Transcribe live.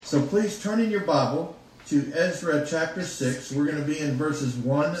So please turn in your Bible to Ezra chapter 6. We're going to be in verses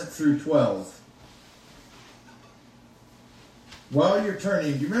 1 through 12. While you're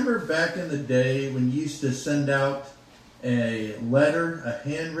turning, do you remember back in the day when you used to send out a letter, a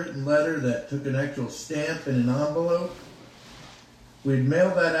handwritten letter that took an actual stamp in an envelope? We'd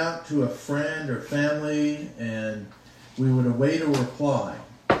mail that out to a friend or family, and we would await a reply.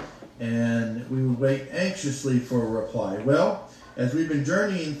 And we would wait anxiously for a reply. Well, as we've been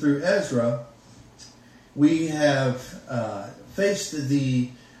journeying through Ezra, we have faced the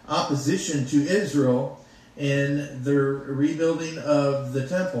opposition to Israel in their rebuilding of the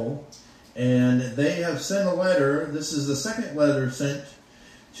temple, and they have sent a letter. This is the second letter sent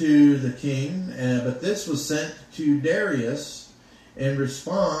to the king, but this was sent to Darius in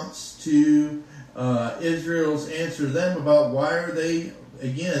response to Israel's answer to them about why are they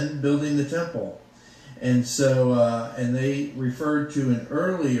again building the temple. And so, and they referred to an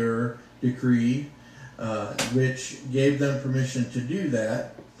earlier decree which gave them permission to do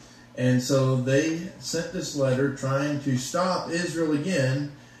that. And so they sent this letter trying to stop Israel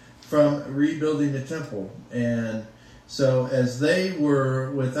again from rebuilding the temple. And so as they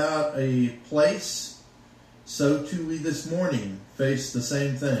were without a place, so too we this morning face the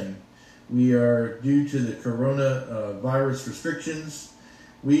same thing. We are, due to the coronavirus restrictions,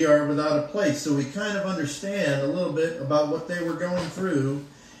 we are without a place. So we kind of understand a little bit about what they were going through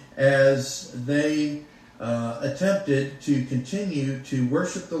as they attempted to continue to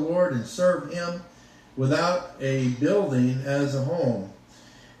worship the Lord and serve Him without a building as a home.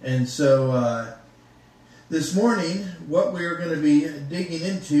 And so this morning, what we're going to be digging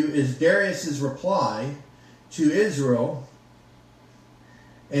into is Darius's reply to Israel,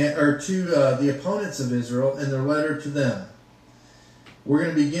 or to the opponents of Israel in their letter to them. We're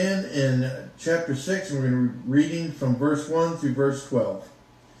going to begin in chapter 6, and we're going to be reading from verse 1 through verse 12.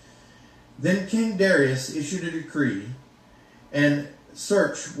 Then King Darius issued a decree, and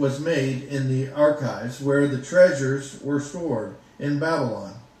search was made in the archives where the treasures were stored in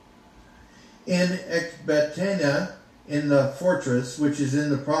Babylon. In Ecbatana, in the fortress which is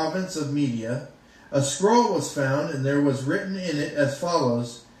in the province of Media, a scroll was found, and there was written in it as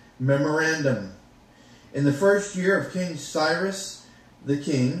follows: Memorandum. In the first year of King Cyrus, the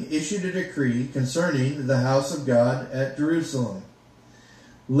king issued a decree concerning the house of God at Jerusalem.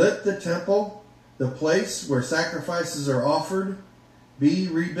 Let the temple, the place where sacrifices are offered, be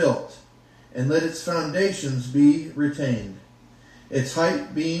rebuilt, and let its foundations be retained. Its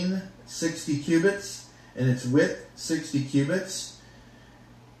height being 60 cubits, and its width 60 cubits,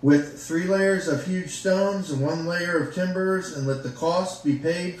 with 3 layers of huge stones and 1 layer of timbers, and let the cost be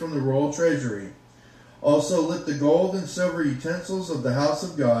paid from the royal treasury. Also let the gold and silver utensils of the house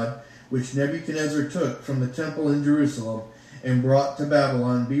of God, which Nebuchadnezzar took from the temple in Jerusalem and brought to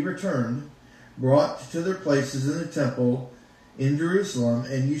Babylon, be returned, brought to their places in the temple in Jerusalem,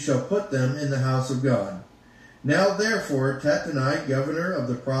 and you shall put them in the house of God. Now therefore Tattenai, governor of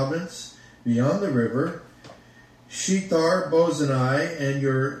the province beyond the river, Shethar-Bozenai, and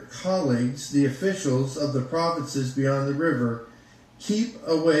your colleagues, the officials of the provinces beyond the river, keep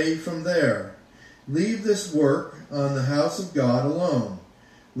away from there. Leave this work on the house of God alone.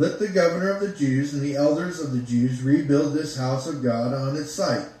 Let the governor of the Jews and the elders of the Jews rebuild this house of God on its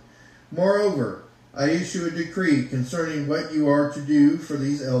site. Moreover, I issue a decree concerning what you are to do for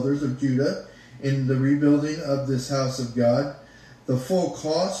these elders of Judah in the rebuilding of this house of God. The full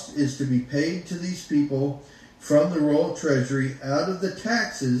cost is to be paid to these people from the royal treasury out of the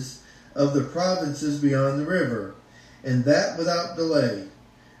taxes of the provinces beyond the river, and that without delay.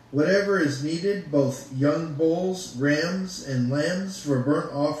 Whatever is needed, both young bulls, rams, and lambs for a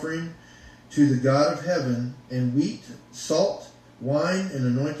burnt offering to the God of heaven, and wheat, salt, wine, and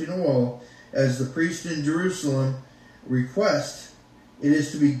anointing oil, as the priest in Jerusalem request, it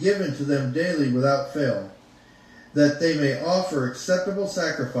is to be given to them daily without fail, that they may offer acceptable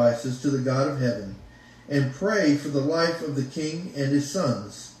sacrifices to the God of heaven, and pray for the life of the king and his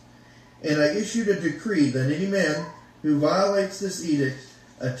sons. And I issued a decree that any man who violates this edict,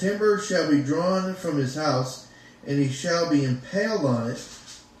 a timber shall be drawn from his house, and he shall be impaled on it,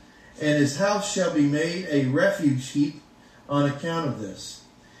 and his house shall be made a refuge heap on account of this.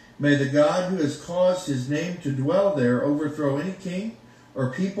 May the God who has caused his name to dwell there overthrow any king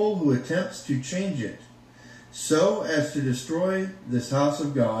or people who attempts to change it, so as to destroy this house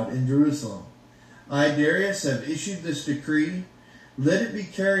of God in Jerusalem. I, Darius, have issued this decree. Let it be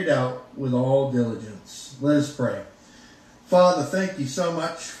carried out with all diligence. Let us pray. Father, thank you so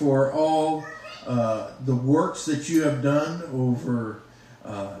much for all the works that you have done over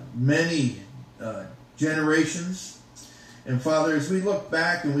many generations. And Father, as we look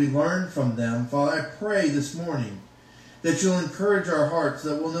back and we learn from them, Father, I pray this morning that you'll encourage our hearts,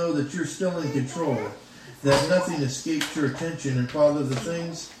 that we'll know that you're still in control, that nothing escapes your attention. And Father, the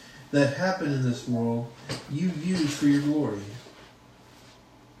things that happen in this world, you use for your glory.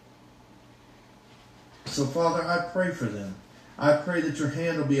 So Father, I pray for them. I pray that your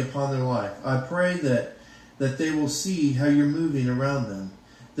hand will be upon their life. I pray that they will see how you're moving around them,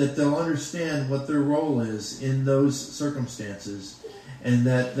 that they'll understand what their role is in those circumstances, and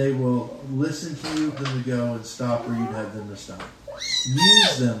that they will listen to you them to go and stop where you'd have them to stop.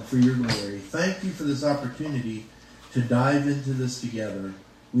 Use them for your glory. Thank you for this opportunity to dive into this together.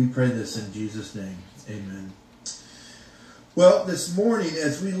 We pray this in Jesus' name. Amen. Well, this morning,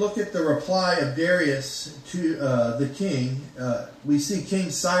 as we look at the reply of Darius to the king, we see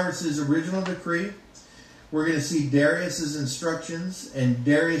King Cyrus's original decree. We're going to see Darius's instructions and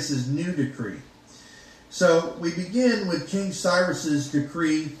Darius's new decree. So we begin with King Cyrus's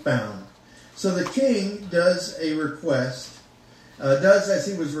decree found. So the king does a request, does as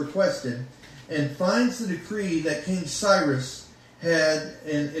he was requested, and finds the decree that King Cyrus had,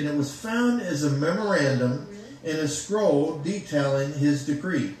 and it was found as a memorandum in a scroll detailing his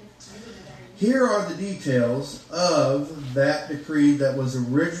decree. Here are the details of that decree that was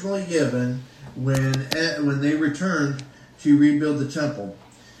originally given when they returned to rebuild the temple.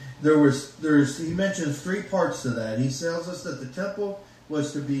 He mentions three parts to that. He tells us that the temple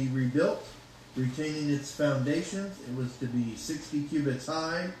was to be rebuilt, retaining its foundations. It was to be 60 cubits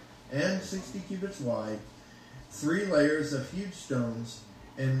high and 60 cubits wide, 3 layers of huge stones,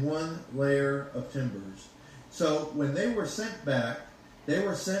 and 1 layer of timbers. So when they were sent back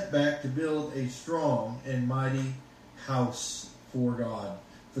to build a strong and mighty house for God,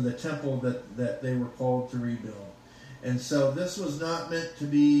 for the temple that they were called to rebuild. And so this was not meant to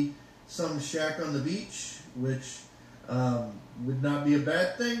be some shack on the beach, which would not be a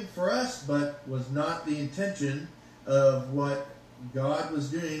bad thing for us, but was not the intention of what God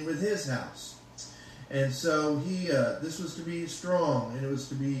was doing with his house. And so this was to be strong, and it was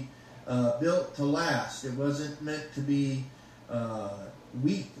to be built to last. It wasn't meant to be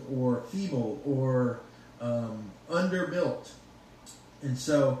weak or feeble or underbuilt. And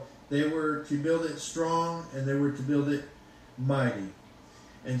so they were to build it strong, and they were to build it mighty.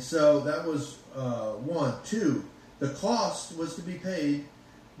 And so that was 1. 2, the cost was to be paid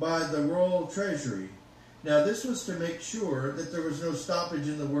by the royal treasury. Now this was to make sure that there was no stoppage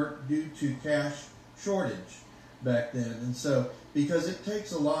in the work due to cash shortage back then. And so, because it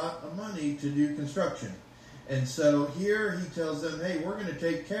takes a lot of money to do construction. And so here he tells them, hey, we're going to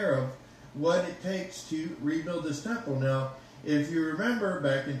take care of what it takes to rebuild this temple. Now, if you remember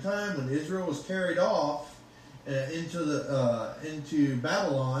back in time when Israel was carried off into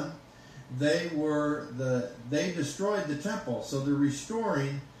Babylon, they destroyed the temple. So they're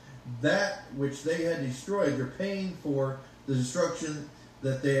restoring that which they had destroyed. They're paying for the destruction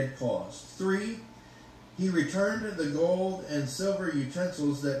that they had caused. 3, he returned the gold and silver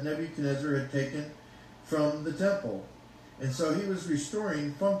utensils that Nebuchadnezzar had taken from the temple. And so he was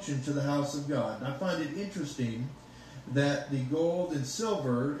restoring function to the house of God. And I find it interesting that the gold and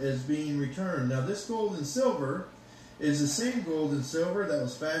silver is being returned. Now this gold and silver is the same gold and silver that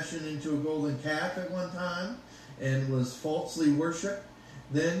was fashioned into a golden calf at one time and was falsely worshipped.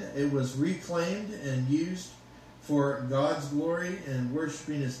 Then it was reclaimed and used for God's glory and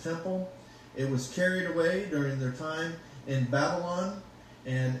worshiping his temple. It was carried away during their time in Babylon,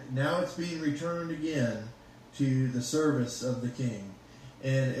 and now it's being returned again to the service of the king.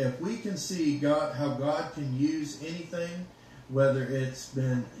 And if we can see how God can use anything, whether it's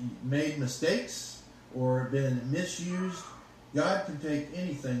been made mistakes or been misused, God can take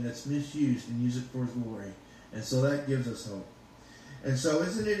anything that's misused and use it for his glory. And so that gives us hope. And so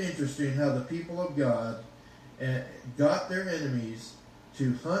isn't it interesting how the people of God got their enemies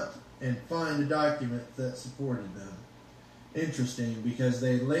to hunt and find a document that supported them? Interesting, because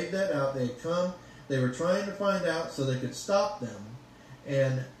they laid that out. They had come, they were trying to find out so they could stop them.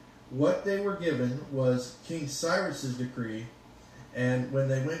 And what they were given was King Cyrus's decree. And when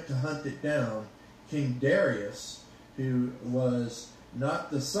they went to hunt it down, King Darius, who was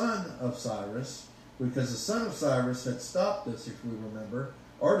not the son of Cyrus, because the son of Cyrus had stopped this, if we remember,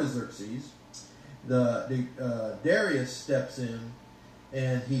 Artaxerxes, Darius steps in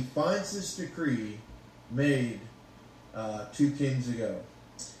and he finds this decree made 2 kings ago.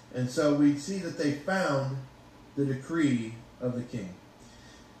 And so we see that they found the decree of the king.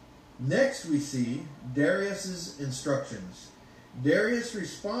 Next we see Darius's instructions. Darius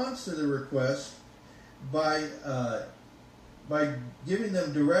responds to the request by giving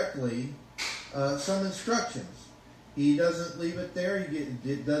them directly some instructions. he doesn't leave it there.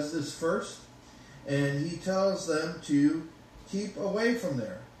 He does this first, and he tells them to keep away from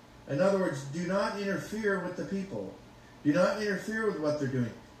there. In other words, do not interfere with the people. Do not interfere with what they're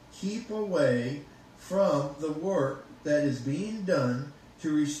doing. Keep away from the work that is being done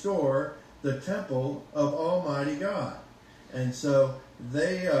to restore the temple of Almighty God. And so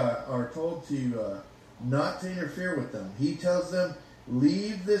they are told to not to interfere with them. He tells them,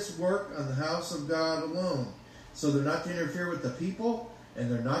 leave this work on the house of God alone. So they're not to interfere with the people,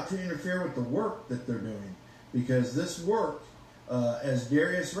 and they're not to interfere with the work that they're doing. Because this work, as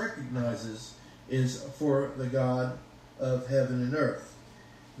Darius recognizes, is for the God of heaven and earth.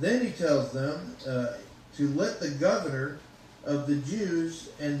 Then he tells them to let the governor of the Jews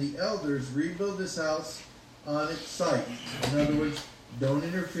and the elders rebuild this house on its site. In other words, don't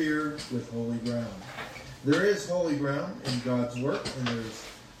interfere with holy ground. There is holy ground in God's work, and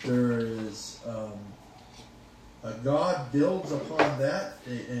there is God builds upon that,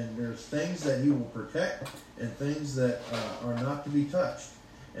 and there's things that He will protect and things that are not to be touched.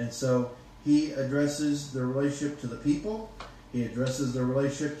 And so He addresses the relationship to the people, He addresses the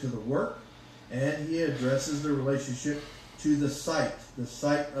relationship to the work, and He addresses the relationship to the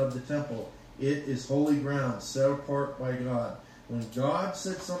site of the temple. It is holy ground set apart by God. When God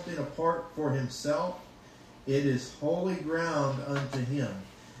sets something apart for Himself, it is holy ground unto Him.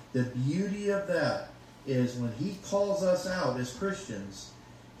 The beauty of that is when He calls us out as Christians,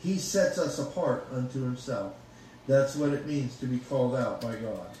 He sets us apart unto Himself. That's what it means to be called out by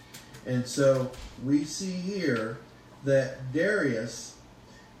God. And so we see here that Darius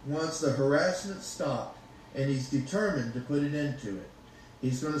wants the harassment stopped, and he's determined to put an end to it.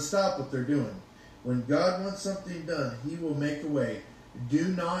 He's going to stop what they're doing. When God wants something done, He will make a way. Do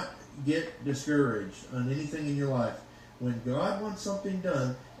not get discouraged on anything in your life. When God wants something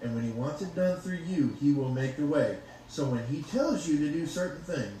done, and when He wants it done through you, He will make a way. So when He tells you to do certain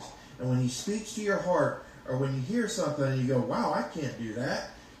things, and when He speaks to your heart, or when you hear something and you go, wow, I can't do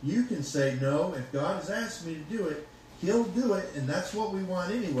that, you can say, no, if God has asked me to do it, He'll do it, and that's what we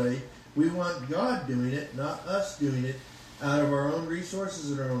want anyway. We want God doing it, not us doing it out of our own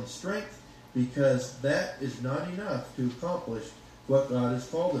resources and our own strength, because that is not enough to accomplish what God has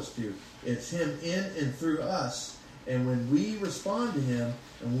called us to. It's Him in and through us, and when we respond to Him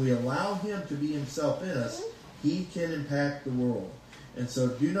and we allow Him to be Himself in us, He can impact the world. And so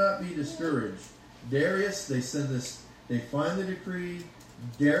do not be discouraged. Darius, they find the decree.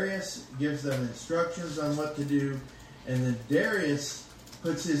 Darius gives them instructions on what to do, and then Darius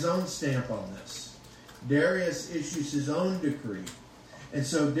puts his own stamp on this. Darius issues his own decree. And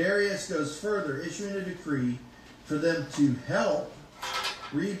so Darius goes further, issuing a decree for them to help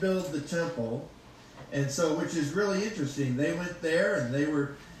rebuild the temple. And so, which is really interesting, they went there and they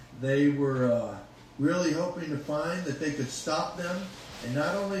were really hoping to find that they could stop them. And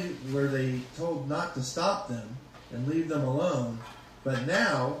not only were they told not to stop them and leave them alone, but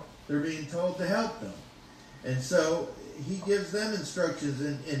now they're being told to help them. And so he gives them instructions,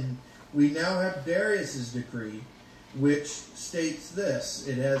 and we now have Darius's decree, which states this.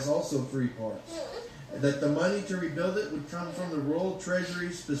 It has also 3 parts. That the money to rebuild it would come from the royal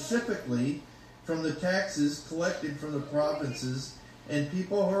treasury, specifically from the taxes collected from the provinces and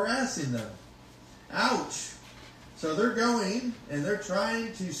people harassing them. Ouch! So they're going, and they're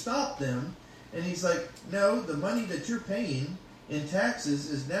trying to stop them, and he's like, no, the money that you're paying in taxes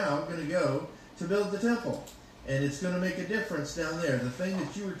is now going to go to build the temple. And it's going to make a difference down there. The thing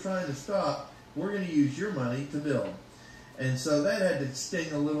that you were trying to stop, we're going to use your money to build. And so that had to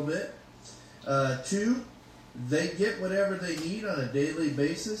sting a little bit. 2, they get whatever they need on a daily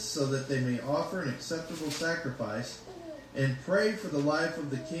basis so that they may offer an acceptable sacrifice and pray for the life of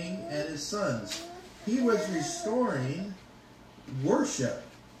the king and his sons. He was restoring worship,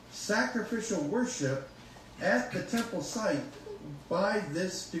 sacrificial worship at the temple site by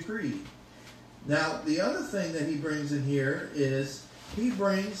this decree. Now, the other thing that he brings in here is he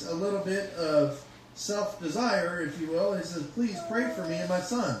brings a little bit of self-desire, if you will. He says, please pray for me and my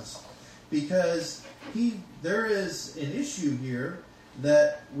sons. Because there is an issue here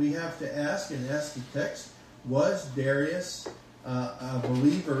that we have to ask and ask the text. Was Darius a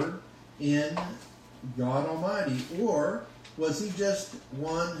believer in God Almighty? Or was he just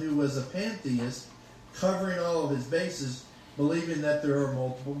one who was a pantheist, covering all of his bases, believing that there are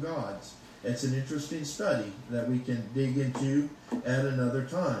multiple gods? It's an interesting study that we can dig into at another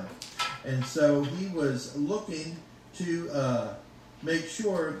time. And so he was looking to make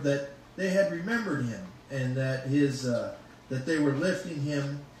sure that they had remembered him and that that they were lifting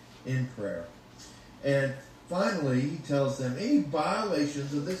him in prayer. And finally, he tells them any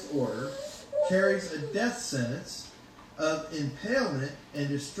violations of this order carries a death sentence of impalement and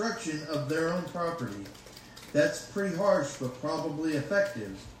destruction of their own property. That's pretty harsh, but probably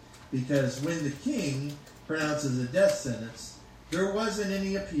effective, because when the king pronounces a death sentence, there wasn't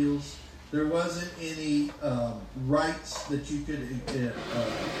any appeals, there wasn't any rights that you could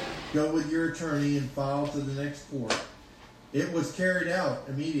go with your attorney and file to the next court. It was carried out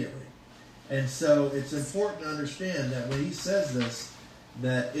immediately. And so it's important to understand that when he says this,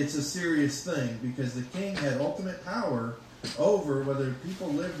 that it's a serious thing, because the king had ultimate power over whether people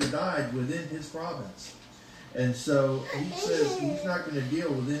lived or died within his province. And so he says he's not going to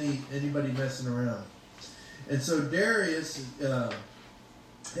deal with anybody messing around. And so Darius, at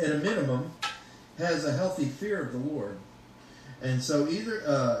a minimum, has a healthy fear of the Lord. And so either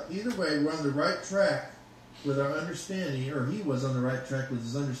way, we're on the right track with our understanding, or he was on the right track with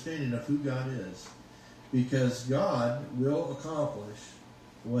his understanding of who God is. Because God will accomplish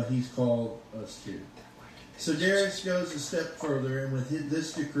what he's called us to. So Darius goes a step further, and with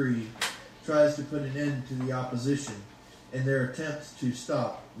this decree, tries to put an end to the opposition and their attempts to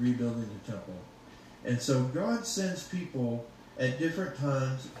stop rebuilding the temple. And so God sends people at different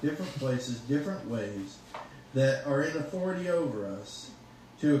times, different places, different ways, that are in authority over us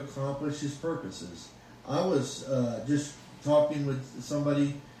to accomplish his purposes. I was just talking with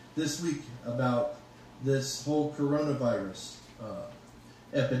somebody this week about this whole coronavirus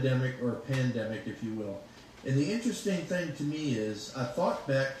epidemic, or pandemic, if you will. And the interesting thing to me is, I thought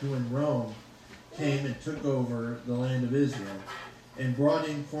back to when Rome came and took over the land of Israel and brought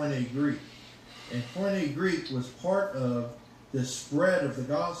in Koine Greek. And Koine Greek was part of the spread of the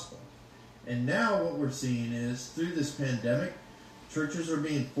gospel. And now what we're seeing is, through this pandemic, churches are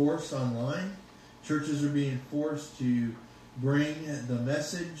being forced online. Churches are being forced to bring the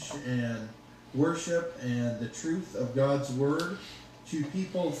message and worship and the truth of God's word to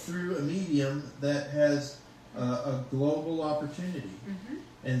people through a medium that has a global opportunity. Mm-hmm.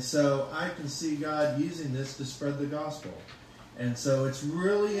 And so I can see God using this to spread the gospel. And so it's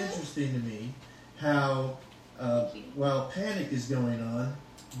really interesting to me how, while panic is going on,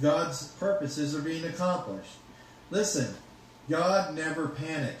 God's purposes are being accomplished. Listen, God never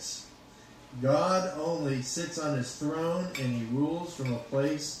panics. God only sits on his throne, and he rules from a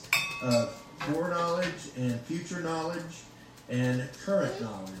place of foreknowledge and future knowledge and current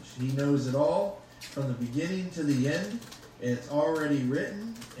knowledge. He knows it all from the beginning to the end. It's already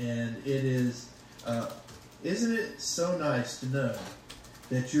written, and it is, isn't it so nice to know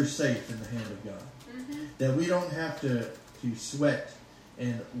that you're safe in the hand of God? Mm-hmm. That we don't have to sweat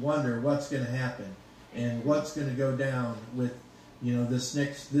and wonder what's going to happen and what's going to go down with,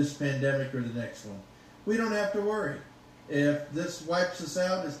 this pandemic or the next one. We don't have to worry. If this wipes us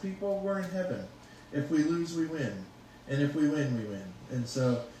out as people, we're in heaven. If we lose, we win. And if we win, we win. And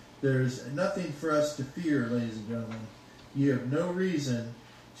so there's nothing for us to fear, ladies and gentlemen. You have no reason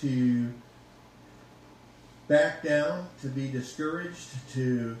to back down, to be discouraged,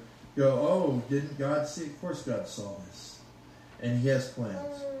 to go, oh, didn't God see? Of course God saw this. And he has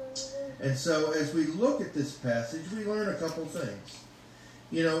plans. And so as we look at this passage, we learn a couple things.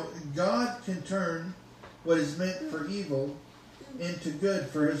 God can turn what is meant for evil into good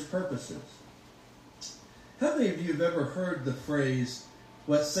for his purposes. How many of you have ever heard the phrase,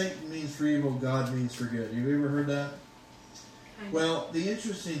 what Satan means for evil, God means for good? Have you ever heard that? Well, the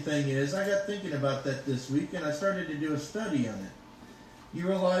interesting thing is, I got thinking about that this week, and I started to do a study on it.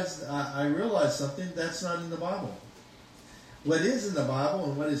 I realized something that's not in the Bible. What is in the Bible,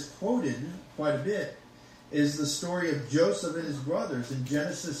 and what is quoted quite a bit, is the story of Joseph and his brothers in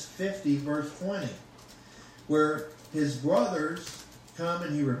Genesis 50, verse 20, where his brothers come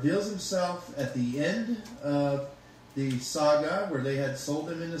and he reveals himself at the end of the saga, where they had sold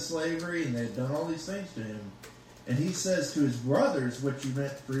him into slavery and they had done all these things to him. And he says to his brothers, what you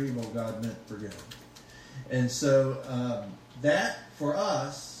meant for evil, God meant for good. And so that, for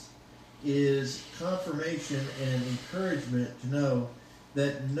us, is confirmation and encouragement to know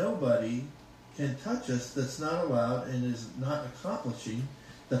that nobody can touch us that's not allowed and is not accomplishing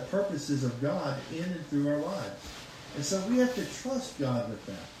the purposes of God in and through our lives. And so we have to trust God with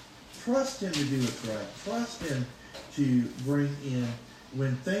that. Trust him to do what's right. Trust him to bring in,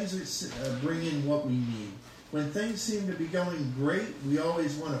 when things bring in what we need. When things seem to be going great, we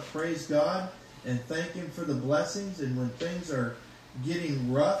always want to praise God and thank him for the blessings. And when things are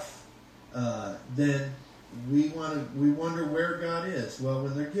getting rough, then we wonder where God is. Well,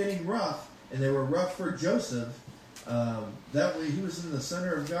 when they're getting rough, and they were rough for Joseph, that way he was in the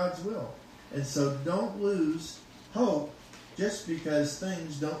center of God's will. And so don't lose hope just because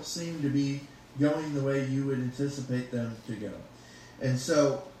things don't seem to be going the way you would anticipate them to go. And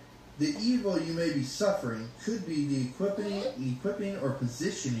so The evil you may be suffering could be the equipping or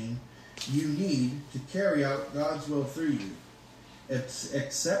positioning you need to carry out God's will through you.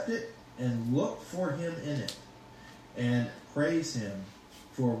 Accept it and look for Him in it, and praise Him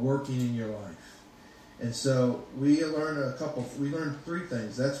for working in your life. And so we learned three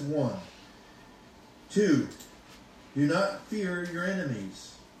things. That's one. 2, do not fear your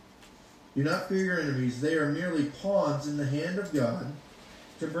enemies. Do not fear your enemies. They are merely pawns in the hand of God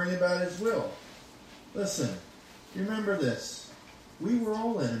to bring about His will. Listen, remember this. We were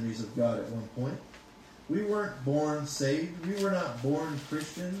all enemies of God at one point. We weren't born saved. We were not born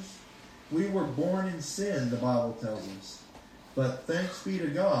Christians. We were born in sin, the Bible tells us. But thanks be to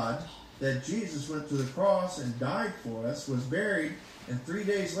God that Jesus went to the cross and died for us, was buried, and 3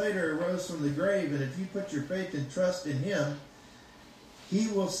 days later arose from the grave. And if you put your faith and trust in Him, He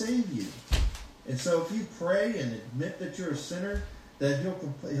will save you. And so if you pray and admit that you're a sinner, that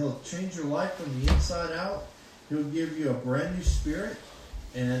He'll change your life from the inside out. He'll give you a brand new spirit,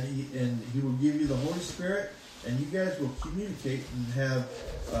 and He will give you the Holy Spirit, and you guys will communicate and have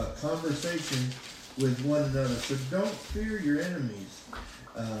a conversation with one another. So don't fear your enemies.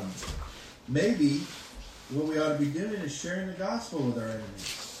 Maybe what we ought to be doing is sharing the gospel with our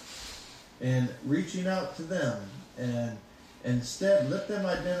enemies and reaching out to them, and instead let them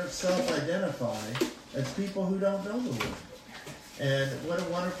self-identify as people who don't know the Lord. And what a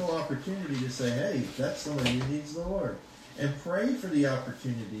wonderful opportunity to say, hey, that's somebody who needs the Lord. And pray for the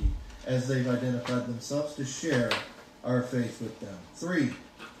opportunity as they've identified themselves to share our faith with them. 3,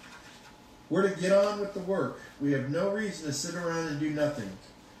 we're to get on with the work. We have no reason to sit around and do nothing.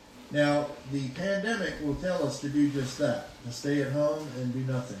 Now, the pandemic will tell us to do just that, to stay at home and do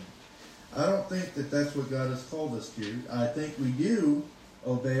nothing. I don't think that that's what God has called us to. I think we do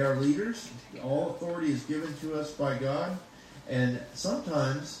obey our leaders. All authority is given to us by God. And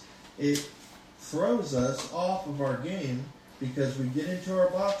sometimes it throws us off of our game because we get into our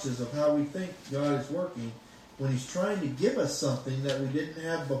boxes of how we think God is working when He's trying to give us something that we didn't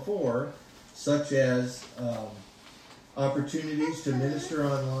have before, such as opportunities to minister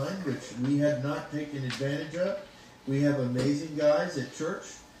online, which we had not taken advantage of. We have amazing guys at church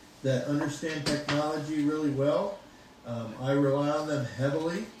that understand technology really well. I rely on them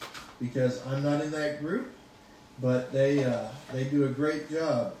heavily because I'm not in that group, but they do a great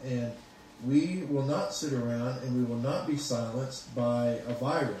job. And we will not sit around and we will not be silenced by a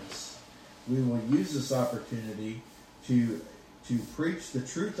virus. We will use this opportunity to preach the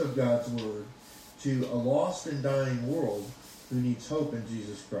truth of God's Word to a lost and dying world who needs hope in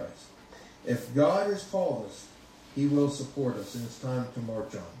Jesus Christ. If God has called us, He will support us, and it's time to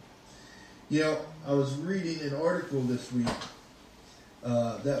march on. You know, I was reading an article this week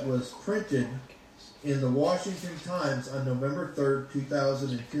that was printed in the Washington Times on November 3rd,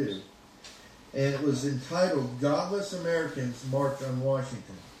 2002. And it was entitled, Godless Americans March on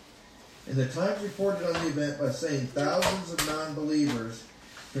Washington. And the Times reported on the event by saying thousands of non-believers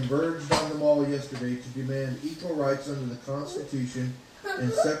converged on the mall yesterday to demand equal rights under the Constitution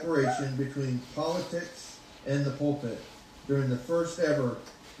and separation between politics and the pulpit during the first ever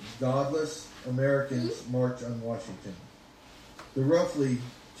Godless Americans March on Washington. The roughly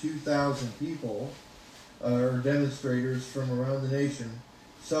 2,000 people, or demonstrators from around the nation,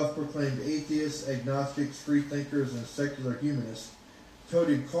 self-proclaimed atheists, agnostics, freethinkers, and secular humanists,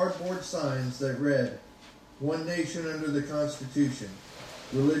 toted cardboard signs that read, "One nation under the Constitution.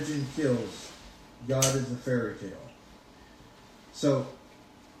 Religion kills. God is a fairy tale." So,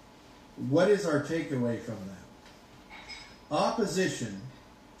 what is our takeaway from that? Opposition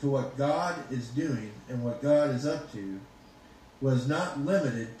to what God is doing and what God is up to was not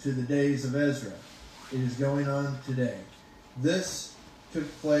limited to the days of Ezra. It is going on today. This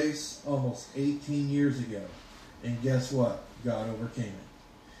took place almost 18 years ago. And guess what? God overcame it.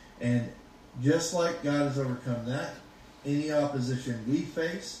 And just like God has overcome that, any opposition we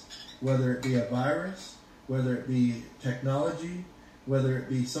face, whether it be a virus, whether it be technology, whether it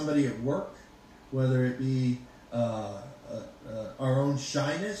be somebody at work, whether it be our own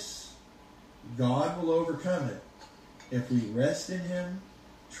shyness, God will overcome it if we rest in Him,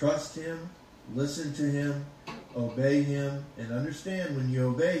 trust Him, listen to Him, obey Him, and understand when you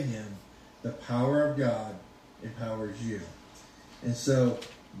obey Him, the power of God empowers you. And so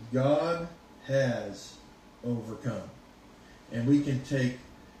God has overcome. And we can take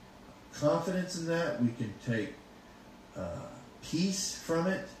confidence in that. We can take peace from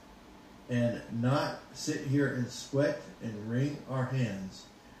it and not sit here and sweat and wring our hands,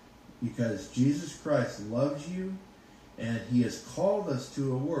 because Jesus Christ loves you and He has called us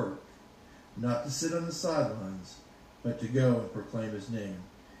to a work, not to sit on the sidelines, but to go and proclaim His name.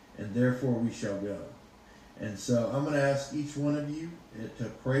 and therefore we shall go. And so I'm going to ask each one of you to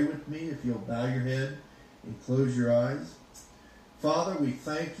pray with me, if you'll bow your head and close your eyes. Father, we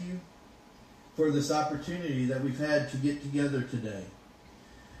thank you for this opportunity that we've had to get together today.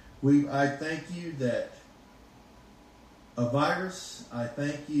 I thank you that a virus, I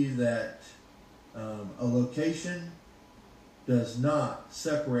thank you that a location does not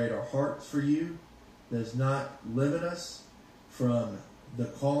separate our hearts for you, does not limit us from the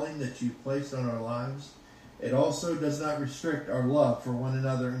calling that you placed on our lives. It also does not restrict our love for one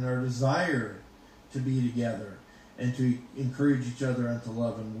another and our desire to be together and to encourage each other unto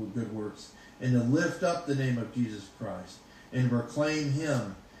love and good works, and to lift up the name of Jesus Christ and proclaim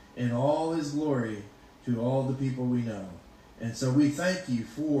him in all his glory to all the people we know. And so we thank you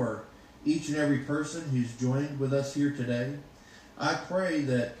for each and every person who's joined with us here today. I pray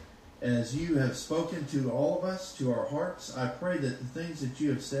that as you have spoken to all of us, to our hearts, I pray that the things that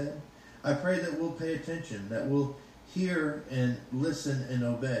you have said, I pray that we'll pay attention, that we'll hear and listen and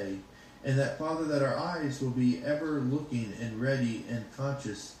obey, and that, Father, that our eyes will be ever looking and ready and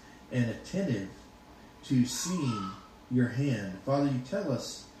conscious and attentive to seeing your hand. Father, you tell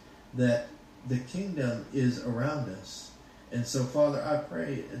us that the kingdom is around us. And so, Father, I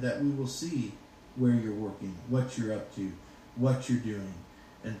pray that we will see where you're working, what you're up to, what you're doing.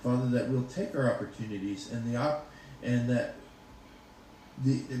 And Father, that we'll take our opportunities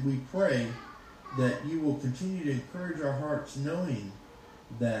we pray that you will continue to encourage our hearts, knowing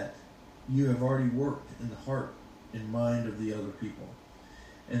that you have already worked in the heart and mind of the other people.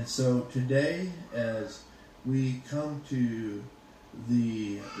 And so today, as we come to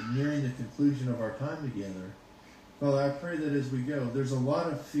nearing the conclusion of our time together, Father, I pray that as we go, there's a lot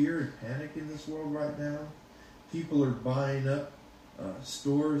of fear and panic in this world right now. People are buying up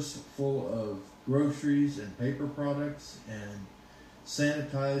stores full of groceries and paper products and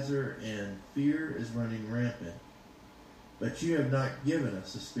sanitizer, and fear is running rampant. But you have not given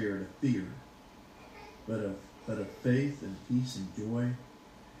us a spirit of fear, but of faith and peace and joy.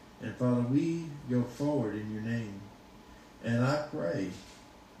 And Father, we go forward in your name. And I pray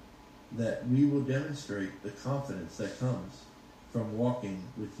that we will demonstrate the confidence that comes from walking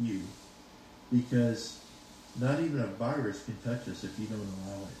with you, because not even a virus can touch us if you don't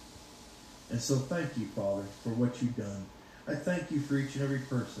allow it. And so thank you, Father, for what you've done. I thank you for each and every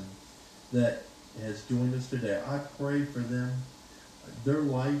person that has joined us today. I pray for them. Their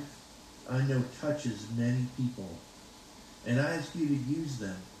life, I know, touches many people. And I ask you to use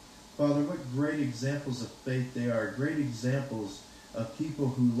them. Father, what great examples of faith they are. Great examples of people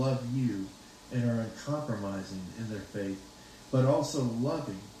who love you and are uncompromising in their faith, but also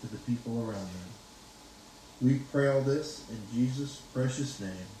loving to the people around them. We pray all this in Jesus' precious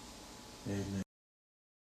name. Amen.